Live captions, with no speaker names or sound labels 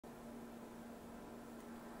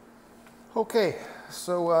Okay,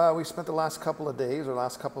 so we spent the last couple of days or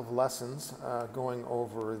last couple of lessons going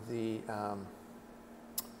over the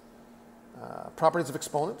properties of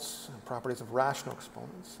exponents, and properties of rational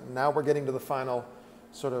exponents, and now we're getting to the final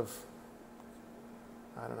sort of,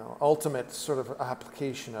 I don't know, ultimate sort of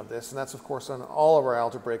application of this, and that's of course on all of our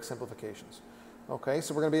algebraic simplifications. Okay,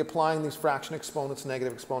 so we're going to be applying these fraction exponents,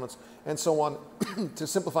 negative exponents, and so on to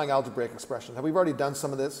simplifying algebraic expressions. Now we've already done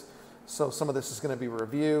some of this. So some of this is going to be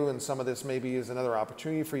review, and some of this maybe is another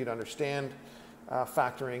opportunity for you to understand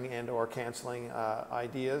factoring and or canceling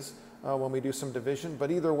ideas when we do some division. But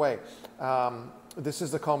either way, this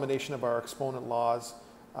is the culmination of our exponent laws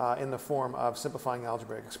in the form of simplifying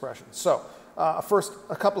algebraic expressions. So first,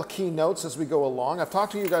 a couple of key notes as we go along. I've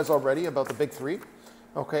talked to you guys already about the big three,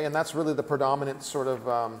 okay, and that's really the predominant sort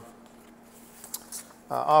of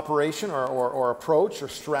operation or approach or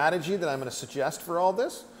strategy that I'm going to suggest for all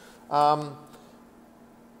this. But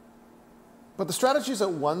the strategies that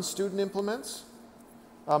one student implements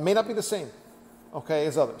may not be the same, okay,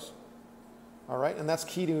 as others. All right, and that's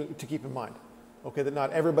key to keep in mind, okay, that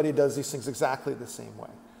not everybody does these things exactly the same way,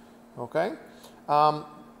 okay?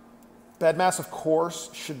 Bed mass, of course,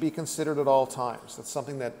 should be considered at all times. That's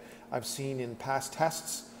something that I've seen in past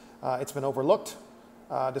tests. It's been overlooked,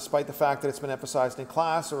 despite the fact that it's been emphasized in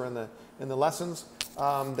class or in the lessons.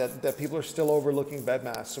 That people are still overlooking bed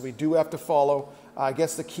mass. So we do have to follow, I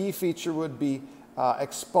guess the key feature would be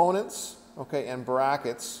exponents, okay, and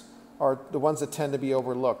brackets are the ones that tend to be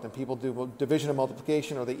overlooked. And people do division and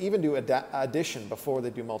multiplication, or they even do addition before they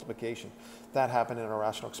do multiplication. That happened in our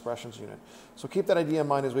rational expressions unit. So keep that idea in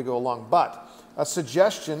mind as we go along. But a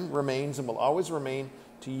suggestion remains and will always remain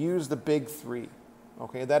to use the big three.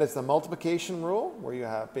 Okay, that is the multiplication rule, where you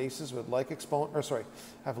have bases with like exponent, or sorry,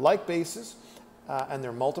 have like bases. And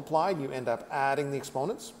they're multiplied, you end up adding the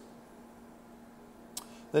exponents.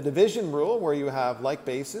 The division rule, where you have like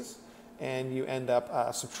bases and you end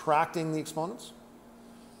up subtracting the exponents.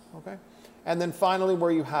 Okay, and then finally,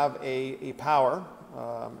 where you have a power,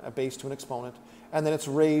 a base to an exponent, and then it's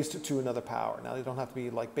raised to another power. Now they don't have to be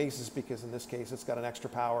like bases, because in this case it's got an extra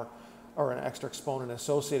power or an extra exponent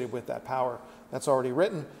associated with that power that's already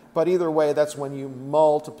written. But either way, that's when you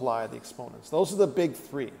multiply the exponents. Those are the big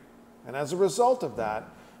three. And as a result of that,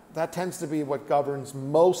 that tends to be what governs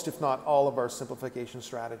most, if not all, of our simplification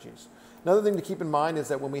strategies. Another thing to keep in mind is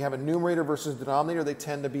that when we have a numerator versus denominator, they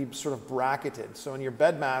tend to be sort of bracketed. So in your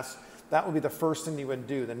bed mass, that would be the first thing you would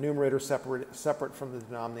do, the numerator separate from the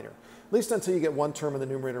denominator, at least until you get one term in the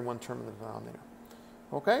numerator and one term in the denominator.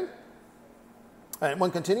 Okay? And one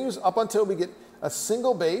continues up until we get a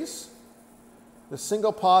single base, the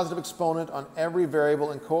single positive exponent on every variable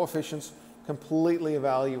and coefficients completely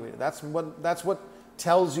evaluated. That's what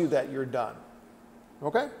tells you that you're done.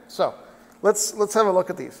 Okay, so let's have a look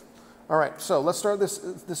at these. All right, so let's start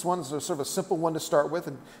this one is sort of a simple one to start with,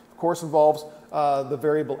 and of course involves the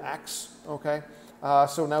variable x. Okay,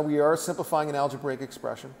 so now we are simplifying an algebraic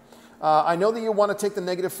expression. I know that you want to take the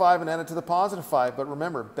 -5 and add it to the +5, but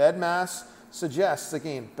remember, bed mass suggests,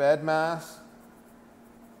 again, bed mass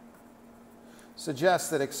suggests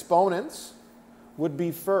that exponents would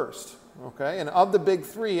be first. Okay, and of the big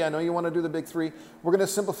three, I know you want to do the big three, we're going to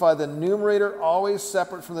simplify the numerator always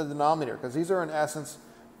separate from the denominator, because these are in essence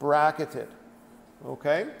bracketed.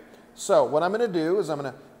 Okay, so what I'm going to do is I'm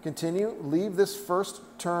going to continue, leave this first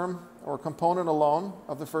term or component alone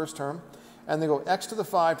of the first term, and then go x to the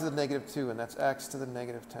 5 to the -2, and that's x to the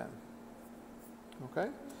 -10. Okay,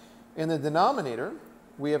 in the denominator,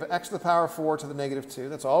 we have x to the power 4 to the -2.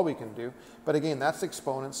 That's all we can do. But again, that's the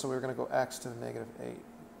exponent, so we're going to go x to the -8.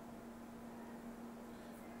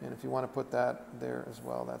 And if you want to put that there as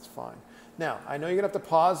well, that's fine. Now, I know you're going to have to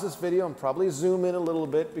pause this video and probably zoom in a little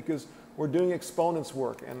bit, because we're doing exponents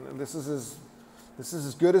work, and this is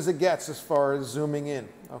as good as it gets as far as zooming in.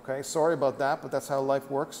 Okay, sorry about that, but that's how life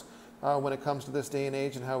works when it comes to this day and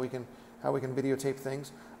age, and how we can videotape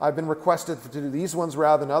things. I've been requested to do these ones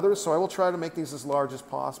rather than others, so I will try to make these as large as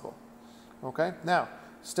possible. Okay, now,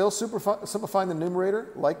 still simplifying the numerator,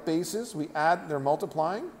 like bases, we add, they're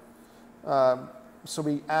multiplying. So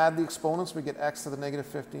we add the exponents, we get x to the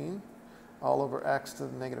 -15, all over x to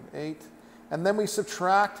the -8. And then we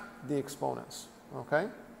subtract the exponents, okay?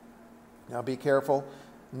 Now be careful,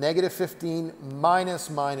 -15 minus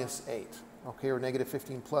 -8, okay, or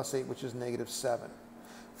 -15 plus 8, which is -7.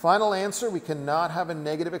 Final answer, we cannot have a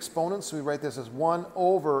negative exponent, so we write this as 1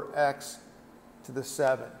 over x to the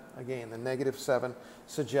 7. Again, the -7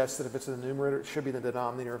 suggests that if it's in the numerator, it should be in the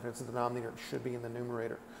denominator. If it's in the denominator, it should be in the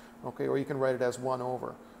numerator. Okay, or you can write it as 1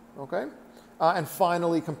 over. Okay, and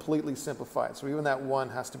finally, completely simplified. So even that 1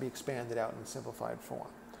 has to be expanded out in simplified form.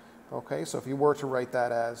 Okay, so if you were to write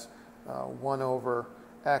that as 1 over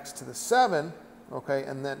x to the 7, okay,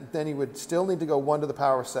 and then you would still need to go 1 to the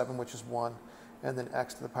power of 7, which is 1, and then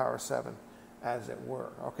x to the power of 7, as it were.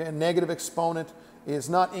 Okay, a negative exponent is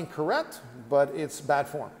not incorrect, but it's bad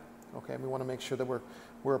form. Okay, we want to make sure that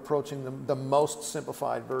we're approaching the most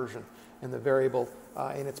simplified version in the variable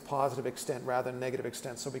in its positive extent rather than negative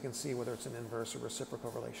extent, so we can see whether it's an inverse or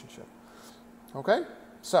reciprocal relationship. Okay,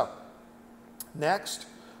 so next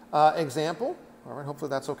example. All right, hopefully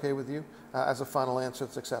that's okay with you. As a final answer,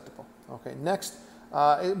 it's acceptable. Okay, next,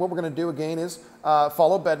 what we're going to do again is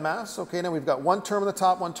follow BEDMAS. Okay, now we've got one term on the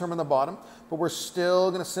top, one term on the bottom, but we're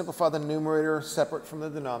still going to simplify the numerator separate from the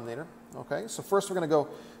denominator. Okay, so first we're going to go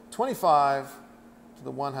 25 to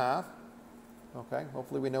the 1/2. Okay,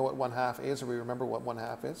 hopefully we know what 1/2 is, or we remember what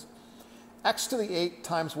 1/2 is. X to the 8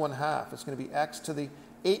 times 1/2 is going to be x to the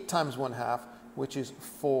 8 times 1/2, which is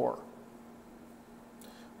 4.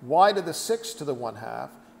 Y to the 6 to the 1/2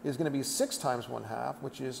 is going to be 6 times 1/2,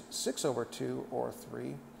 which is 6 over 2, or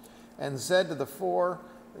 3. And z to the 4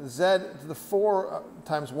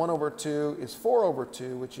 times 1 over 2 is 4 over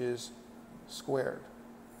 2, which is squared.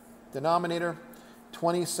 Denominator,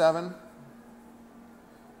 27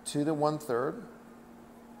 to the 1/3.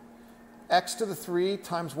 X to the 3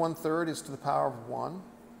 times 1/3 is to the power of 1.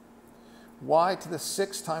 Y to the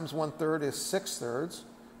 6 times 1/3 is 6/3.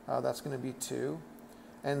 That's going to be 2.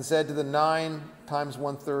 And z to the 9 times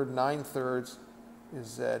 1/3, 9/3 is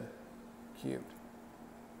z cubed.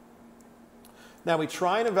 Now we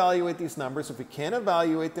try and evaluate these numbers. If we can't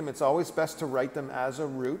evaluate them, it's always best to write them as a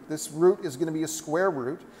root. This root is going to be a square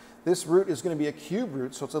root. This root is going to be a cube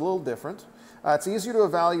root, so it's a little different. It's easier to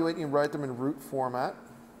evaluate and write them in root format.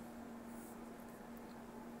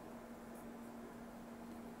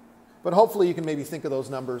 But hopefully you can maybe think of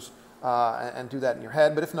those numbers and do that in your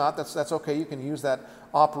head. But if not, that's okay. You can use that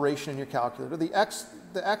operation in your calculator. The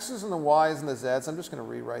x's and the y's and the z's, I'm just going to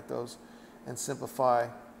rewrite those and simplify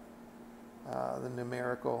the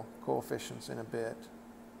numerical coefficients in a bit.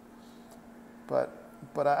 But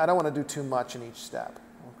I don't want to do too much in each step.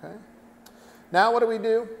 Okay. Now what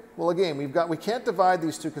do? Well, again, we can't divide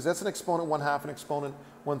these two because that's an exponent 1/2 and exponent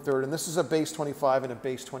 1/3, and this is a base 25 and a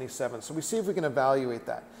base 27. So we see if we can evaluate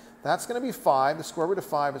that. That's going to be 5. The square root of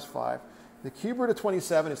 5 is 5. The cube root of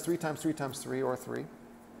 27 is 3 times 3 times 3, or 3.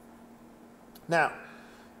 Now,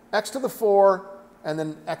 x to the 4 and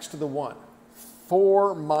then x to the 1.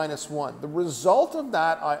 4 minus 1. The result of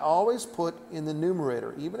that I always put in the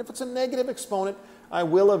numerator. Even if it's a negative exponent, I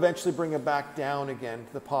will eventually bring it back down again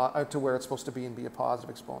to where it's supposed to be and be a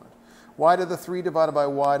positive exponent. Y to the 3 divided by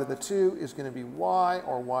y to the 2 is going to be y,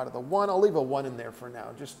 or y to the 1. I'll leave a 1 in there for now.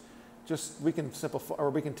 We can simplify, or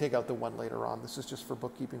we can take out the 1 later on. This is just for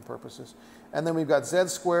bookkeeping purposes. And then we've got z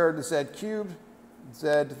squared, z cubed, z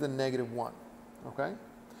to the negative 1. Okay?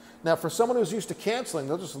 Now, for someone who's used to canceling,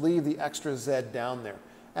 they'll just leave the extra z down there.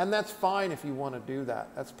 And that's fine if you want to do that.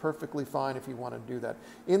 That's perfectly fine if you want to do that.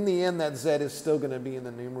 In the end, that z is still going to be in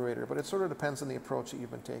the numerator, but it sort of depends on the approach that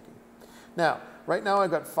you've been taking. Now, right now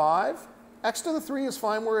I've got 5. X to the 3 is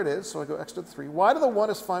fine where it is, so I go x to the 3. Y to the 1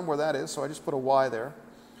 is fine where that is, so I just put a y there.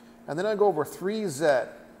 And then I go over 3z.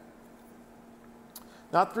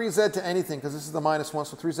 Not 3z to anything, because this is the minus 1,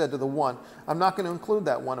 so 3z to the 1. I'm not going to include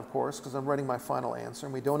that 1, of course, because I'm writing my final answer.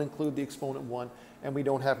 And we don't include the exponent 1, and we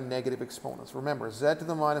don't have negative exponents. Remember, z to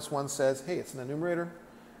the minus 1 says, hey, it's in the numerator.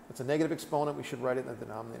 It's a negative exponent. We should write it in the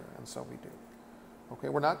denominator, and so we do. Okay,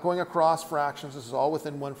 we're not going across fractions. This is all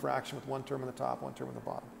within one fraction with one term on the top, one term on the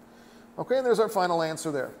bottom. Okay, and there's our final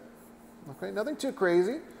answer there. Okay, nothing too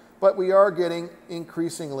crazy, but we are getting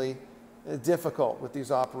increasingly difficult with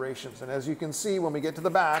these operations. And as you can see, when we get to the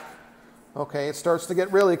back, okay, it starts to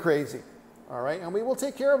get really crazy. All right, and we will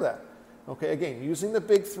take care of that. Okay, again, using the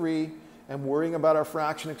big 3 and worrying about our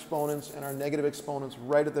fraction exponents and our negative exponents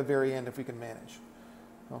right at the very end if we can manage.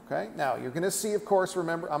 Okay, now you're going to see, of course,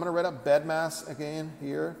 remember, I'm going to write up BEDMAS again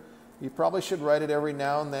here. You probably should write it every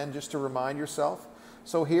now and then just to remind yourself.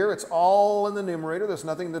 So here, it's all in the numerator. There's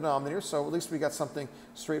nothing in the denominator, so at least we got something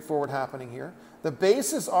straightforward happening here. The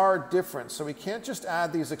bases are different, so we can't just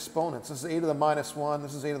add these exponents. This is a to the minus 1,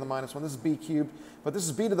 this is a to the minus 1, this is b cubed, but this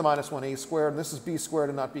is b to the minus 1, a squared, and this is b squared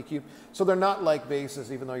and not b cubed. So they're not like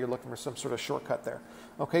bases, even though you're looking for some sort of shortcut there.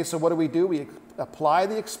 Okay, so what do? We apply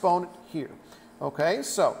the exponent here. Okay,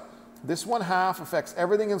 so this 1/2 affects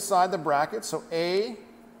everything inside the bracket, so a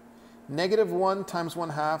negative 1 times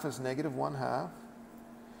 1/2 is negative 1/2.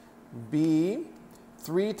 B,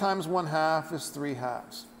 3 times 1/2 is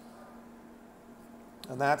 3/2.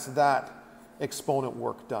 And that's that exponent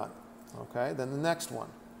work done. Okay, then the next one.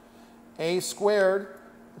 A squared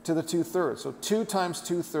to the 2/3. So 2 times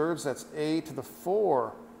 2/3, that's a to the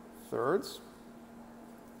 4/3.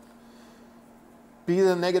 b to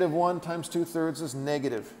the negative 1 times 2/3 is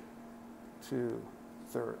negative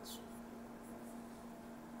 2/3.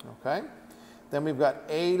 Okay? Then we've got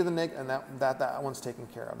a to the negative, and that one's taken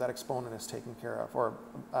care of. That exponent is taken care of, or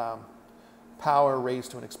power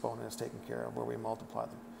raised to an exponent is taken care of, where we multiply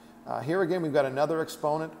them. Here again, we've got another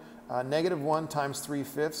exponent, negative 1 times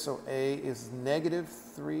 3/5, so a is negative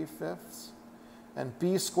 3/5. And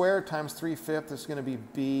b squared times 3/5 is going to be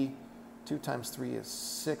b. 2 times 3 is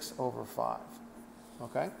 6/5.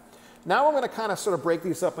 Okay? Now we're going to kind of sort of break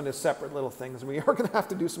these up into separate little things. We are going to have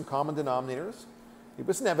to do some common denominators. It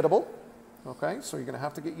was inevitable. Okay, so you're going to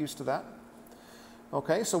have to get used to that.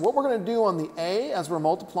 Okay, so what we're going to do on the a, as we're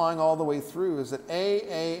multiplying all the way through, is that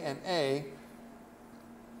a, and a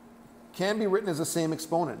can be written as the same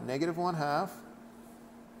exponent, negative 1/2,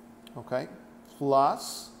 okay,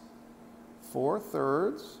 plus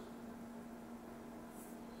 4/3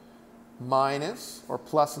 minus or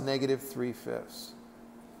plus negative 3/5.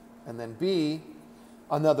 And then b,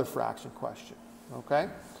 another fraction question, okay,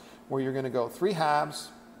 where you're going to go 3/2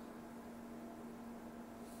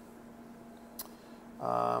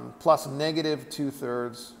 plus negative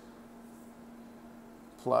 2/3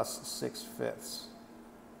 plus 6/5.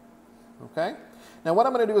 Okay? Now what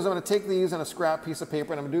I'm going to do is I'm going to take these on a scrap piece of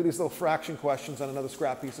paper and I'm going to do these little fraction questions on another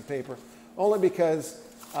scrap piece of paper, only because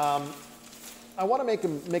I want to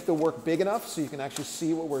make the work big enough so you can actually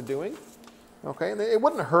see what we're doing. Okay? And it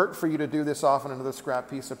wouldn't hurt for you to do this off on another scrap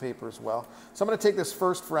piece of paper as well. So I'm going to take this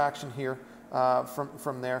first fraction here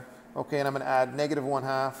from there. Okay, and I'm going to add negative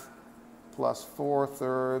 1/2 plus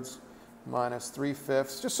 4/3 minus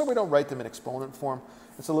 3/5, just so we don't write them in exponent form.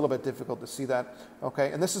 It's a little bit difficult to see that.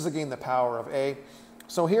 Okay, and this is again the power of a.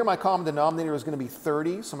 So here my common denominator is going to be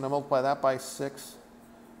 30, so I'm going to multiply that by 6,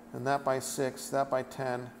 and that by 6, that by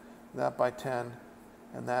 10, that by 10,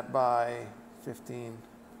 and that by 15,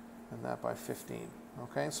 and that by 15.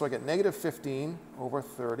 Okay, so I get negative 15 over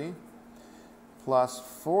 30 plus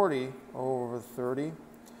 40 over 30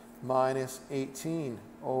 minus 18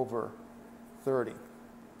 over 30.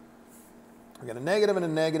 We got a negative and a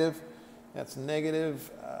negative. That's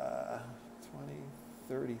negative 20,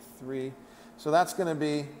 33. So that's going to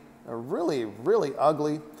be a really, really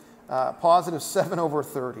ugly positive 7 over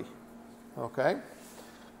 30. Okay?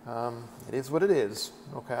 It is what it is.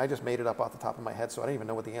 Okay, I just made it up off the top of my head, so I don't even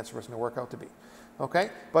know what the answer is going to work out to be.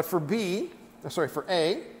 Okay? But for for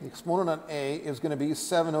a, the exponent on a is going to be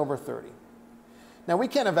 7 over 30. Now we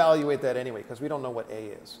can't evaluate that anyway because we don't know what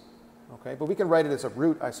a is. Okay, but we can write it as a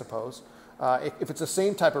root, I suppose. If it's the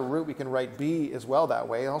same type of root, we can write b as well that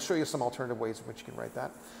way. I'll show you some alternative ways in which you can write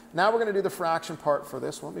that. Now we're going to do the fraction part for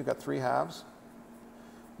this one. We've got 3/2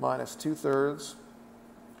 minus 2/3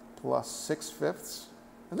 plus 6/5.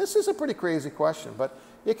 And this is a pretty crazy question, but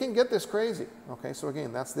it can get this crazy. Okay, so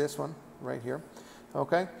again, that's this one right here.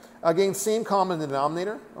 Okay, again, same common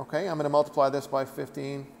denominator. Okay, I'm going to multiply this by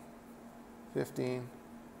 15, 15,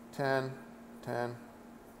 10, 10,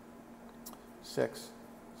 6,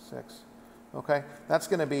 6. Okay, that's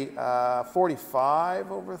going to be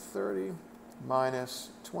 45 over 30 minus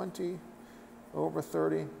 20 over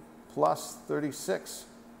 30 plus 36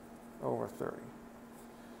 over 30.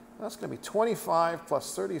 That's going to be 25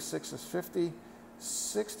 plus 36 is 50,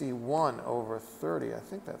 61 over 30. I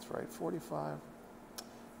think that's right. 45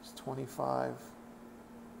 is 25,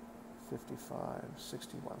 55,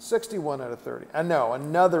 61. 61 out of 30. And no,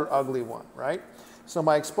 another ugly one, right? So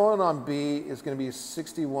my exponent on b is going to be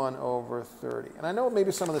 61 over 30. And I know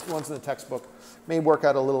maybe some of the ones in the textbook may work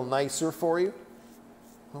out a little nicer for you.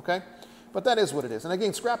 Okay? But that is what it is. And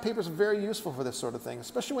again, scrap papers are very useful for this sort of thing,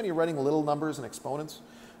 especially when you're writing little numbers and exponents.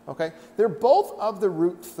 Okay? They're both of the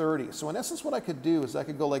root 30. So in essence, what I could do is I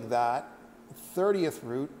could go like that, 30th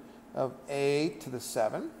root of a to the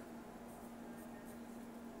 7,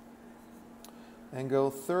 and go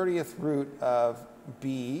 30th root of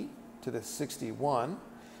b to the 61.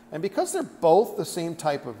 And because they're both the same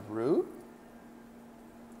type of root,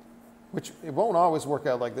 which it won't always work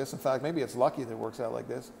out like this. In fact, maybe it's lucky that it works out like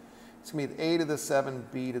this. It's going to be a to the 7,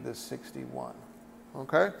 b to the 61.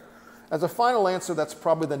 Okay? As a final answer, that's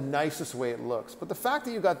probably the nicest way it looks. But the fact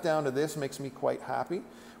that you got down to this makes me quite happy.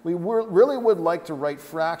 We really would like to write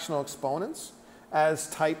fractional exponents as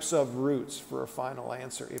types of roots for a final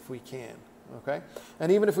answer if we can. Okay?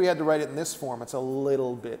 And even if we had to write it in this form, it's a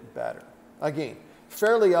little bit better. Again,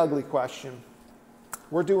 fairly ugly question.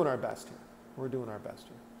 We're doing our best here. We're doing our best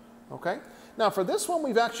here. Okay? Now for this one,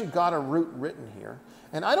 we've actually got a root written here.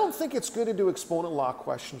 And I don't think it's good to do exponent law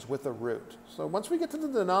questions with a root. So once we get to the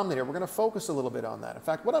denominator, we're going to focus a little bit on that. In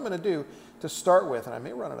fact, what I'm going to do to start with, and I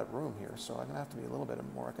may run out of room here, so I'm going to have to be a little bit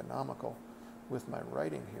more economical with my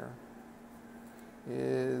writing here,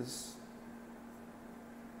 is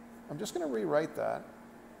I'm just going to rewrite that.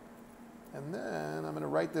 And then I'm going to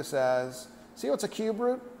write this as, see what's a cube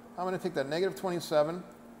root? I'm going to take that negative 27,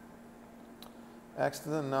 x to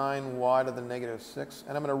the 9, y to the negative 6,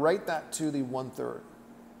 and I'm going to write that to the 1/3.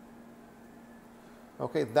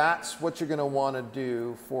 Okay, that's what you're going to want to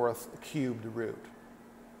do for a cubed root.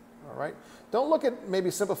 All right? Don't look at maybe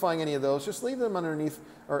simplifying any of those. Just leave them underneath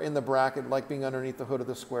or in the bracket, like being underneath the hood of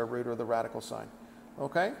the square root or the radical sign.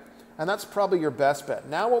 Okay? And that's probably your best bet.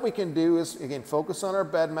 Now what we can do is, again, focus on our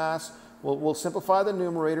bed mass. We'll simplify the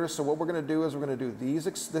numerator. So what we're going to do is we're going to do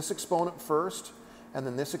this exponent first, and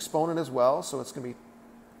then this exponent as well. So it's going to be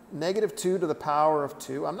negative 2 to the power of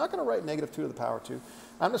 2. I'm not going to write negative 2 to the power of 2.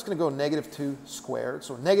 I'm just going to go negative 2 squared.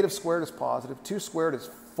 So negative squared is positive. 2 squared is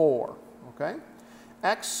 4. Okay?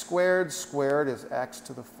 X squared squared is x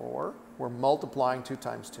to the 4. We're multiplying 2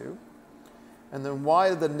 times 2. And then y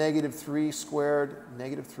to the negative 3 squared,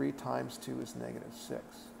 negative 3 times 2 is negative 6.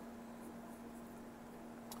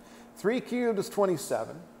 3 cubed is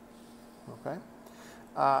 27. Okay?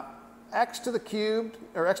 X to the cubed,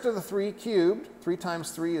 or x to the 3 cubed, 3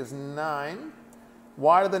 times 3 is 9.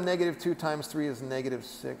 Y to the negative 2 times 3 is negative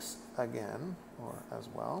 6 again, or as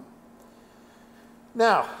well.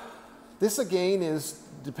 Now, this again is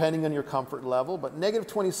depending on your comfort level, but negative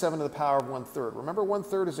 27 to the power of 1/3. Remember,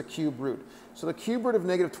 1/3 is a cube root. So the cube root of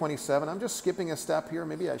negative 27, I'm just skipping a step here,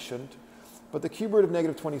 maybe I shouldn't, but the cube root of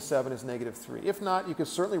negative 27 is negative 3. If not, you could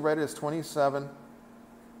certainly write it as 27,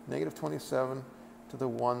 negative 27 to the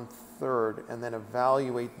 1/3, and then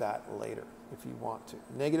evaluate that later if you want to.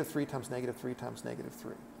 Negative 3 times negative 3 times negative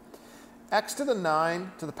 3. X to the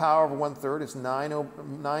 9 to the power of 1/3 is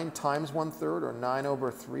 9 times 1/3, or 9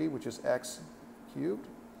 over 3, which is x cubed.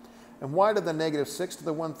 And y to the negative 6 to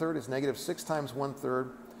the 1/3 is negative 6 times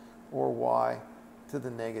 1/3, or y to the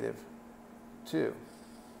negative 2.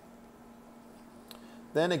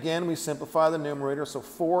 Then again, we simplify the numerator. So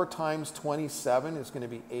 4 times 27 is going to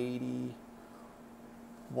be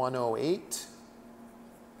 8108.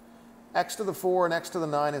 X to the 4 and x to the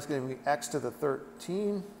 9 is going to be x to the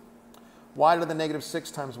 13. Y to the negative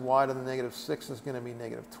 6 times y to the negative 6 is going to be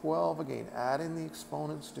negative 12. Again, adding the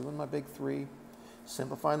exponents, doing my big 3,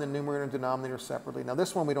 simplifying the numerator and denominator separately. Now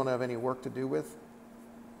this one we don't have any work to do with.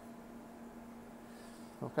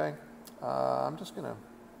 Okay, I'm just going to,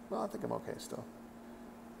 well, I think I'm okay still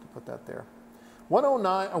to put that there.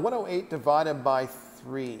 108 divided by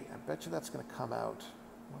 3. I bet you that's going to come out.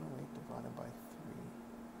 108 divided by 3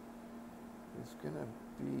 is going to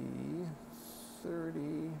be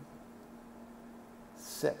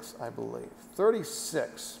 36, I believe.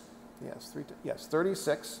 36. Yes,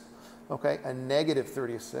 36. Okay, a negative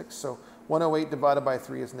 36. So 108 divided by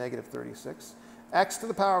 3 is negative 36. X to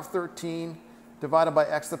the power of 13 divided by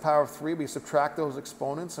x to the power of 3. We subtract those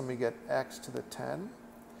exponents and we get x to the 10.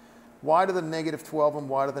 Y to the negative 12 and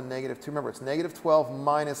y to the negative 2. Remember, it's negative 12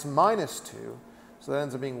 minus minus 2. So that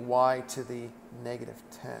ends up being y to the negative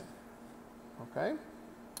 10. Okay?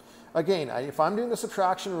 Again, if I'm doing the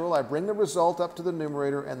subtraction rule, I bring the result up to the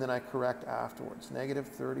numerator and then I correct afterwards. Negative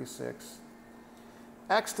 36.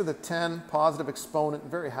 X to the 10, positive exponent,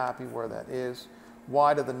 very happy where that is.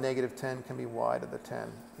 Y to the negative 10 can be y to the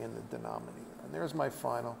 10 in the denominator. And there's my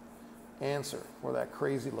final answer for that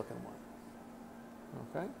crazy looking one.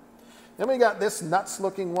 Okay? Then we got this nuts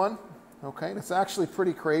looking one. Okay, and it's actually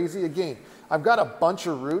pretty crazy. Again, I've got a bunch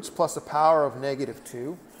of roots plus a power of negative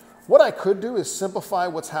 2. What I could do is simplify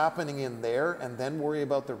what's happening in there and then worry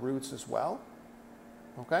about the roots as well.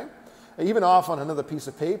 Okay? Even off on another piece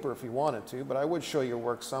of paper if you wanted to, but I would show your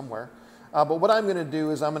work somewhere. But what I'm going to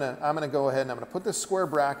do is I'm going to go ahead and I'm going to put this square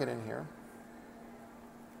bracket in here.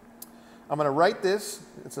 I'm going to write this.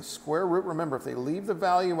 It's a square root. Remember, if they leave the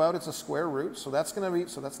value out, it's a square root. So that's going to be,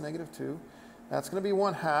 so that's negative 2. That's going to be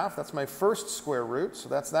 1/2. That's my first square root. So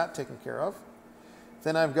that's that taken care of.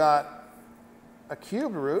 Then I've got a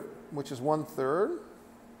cubed root, which is 1/3.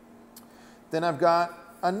 Then I've got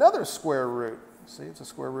another square root. See, it's a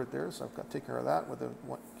square root there, so I've got to take care of that with a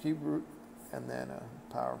cubed root and then a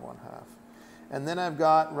power of 1/2. And then I've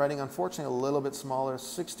got, writing unfortunately a little bit smaller,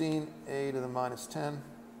 16a to the minus 10,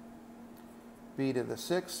 b to the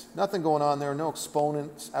 6. Nothing going on there, no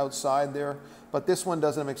exponents outside there, but this one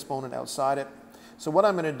doesn't have an exponent outside it. So what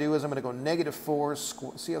I'm going to do is I'm going to go negative 4,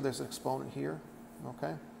 see how there's an exponent here?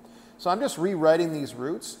 Okay. So I'm just rewriting these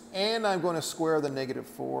roots, and I'm going to square the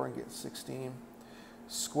 -4 and get 16.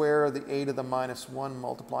 Square the a to the -1,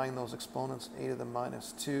 multiplying those exponents, a to the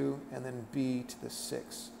 -2, and then b to the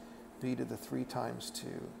 6. b to the 3 times 2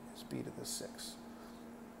 is b to the 6.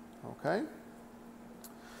 Okay?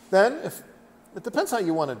 Then, it depends how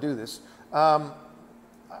you want to do this.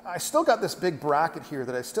 I still got this big bracket here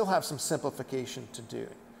that I still have some simplification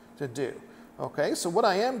to do. Okay, so what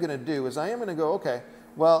I am going to do is I am going to go, okay,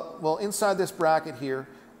 well, inside this bracket here,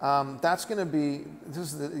 that's going to be,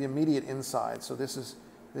 this is the immediate inside. So this is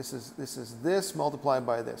this multiplied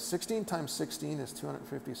by this. 16 times 16 is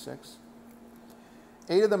 256.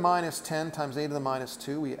 a to the -10 times a to the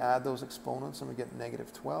 -2, we add those exponents and we get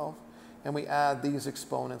 -12. And we add these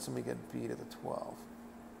exponents and we get b to the 12.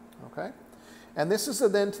 Okay? And this is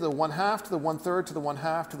then to the 1/2 to the 1/3 to the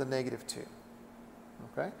 1/2 to the -2.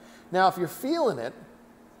 Okay? Now, if you're feeling it,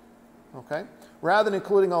 okay, rather than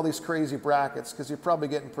including all these crazy brackets, because you're probably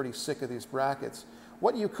getting pretty sick of these brackets,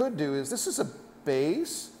 what you could do is this is a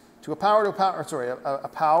base to a power to a power, sorry, a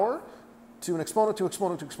power to an exponent to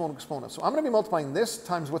exponent to exponent to exponent. So I'm going to be multiplying this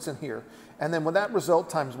times what's in here, and then with that result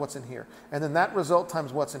times what's in here, and then that result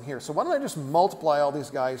times what's in here. So why don't I just multiply all these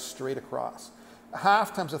guys straight across?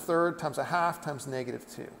 1/2 times 1/3 times 1/2 times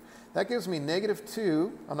 -2. That gives me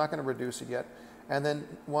 -2. I'm not going to reduce it yet. And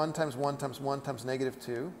then 1 times 1 times 1 times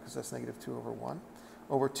 -2, because that's -2 over 1,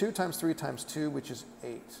 over 2 times 3 times 2, which is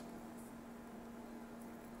 8.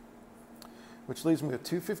 Which leaves me with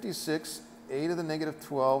 256, a to the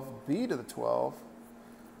 -12, b to the 12,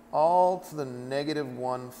 all to the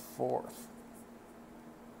 -1/4.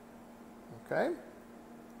 Okay?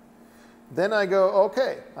 Then I go,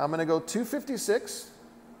 okay, I'm going to go 256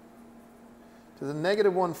 to the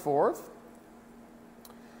 -1/4.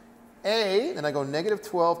 A, and I go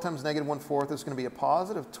 -12 times -1/4 is going to be a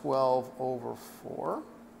positive 12 over 4.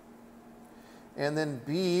 And then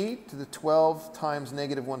b to the 12 times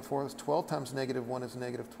 -1/4 is 12 times -1 is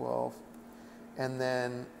 -12. And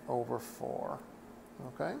then over 4.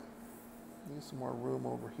 Okay? Need some more room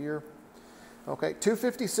over here. Okay,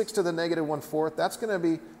 256 to the -1/4. That's going to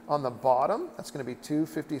be on the bottom. That's going to be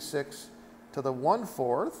 256 to the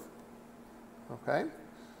 1/4. Okay?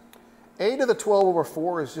 A to the 12 over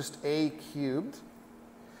 4 is just a cubed.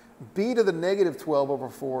 B to the -12 over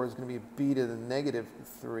 4 is going to be b to the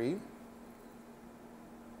 -3.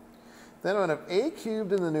 Then I'm going to have a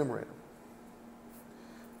cubed in the numerator.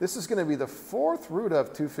 This is going to be the 4th root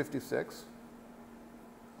of 256.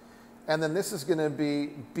 And then this is going to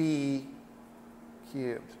be b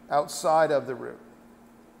cubed outside of the root.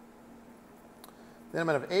 Then I'm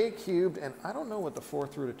going to have a cubed, and I don't know what the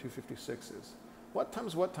 4th root of 256 is. What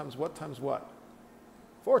times what times what times what?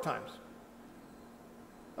 4 times.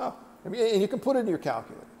 Oh, I mean, and you can put it in your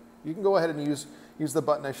calculator. You can go ahead and use the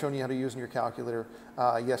button I've shown you how to use in your calculator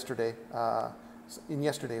yesterday, in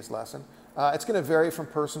yesterday's lesson. It's going to vary from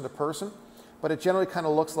person to person, but it generally kind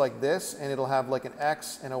of looks like this, and it'll have like an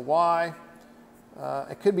x and a y.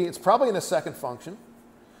 It's probably in a second function.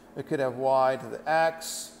 It could have y to the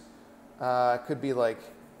x. It could be like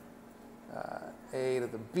a to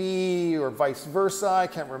the b or vice versa. I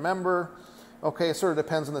can't remember. Okay, it sort of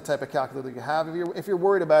depends on the type of calculator you have. If you're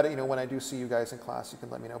worried about it, when I do see you guys in class, you can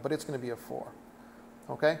let me know. But it's going to be a 4.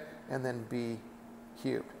 Okay, and then b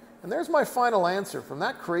cubed. And there's my final answer from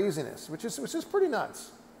that craziness, which is pretty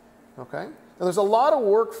nuts. Okay, now there's a lot of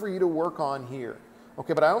work for you to work on here.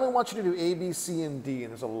 Okay, but I only want you to do A, B, C, and D,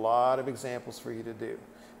 and there's a lot of examples for you to do.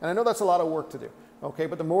 And I know that's a lot of work to do. Okay,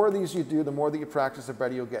 but the more of these you do, the more that you practice, the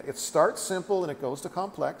better you'll get. It starts simple and it goes to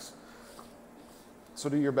complex. So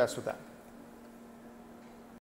do your best with that.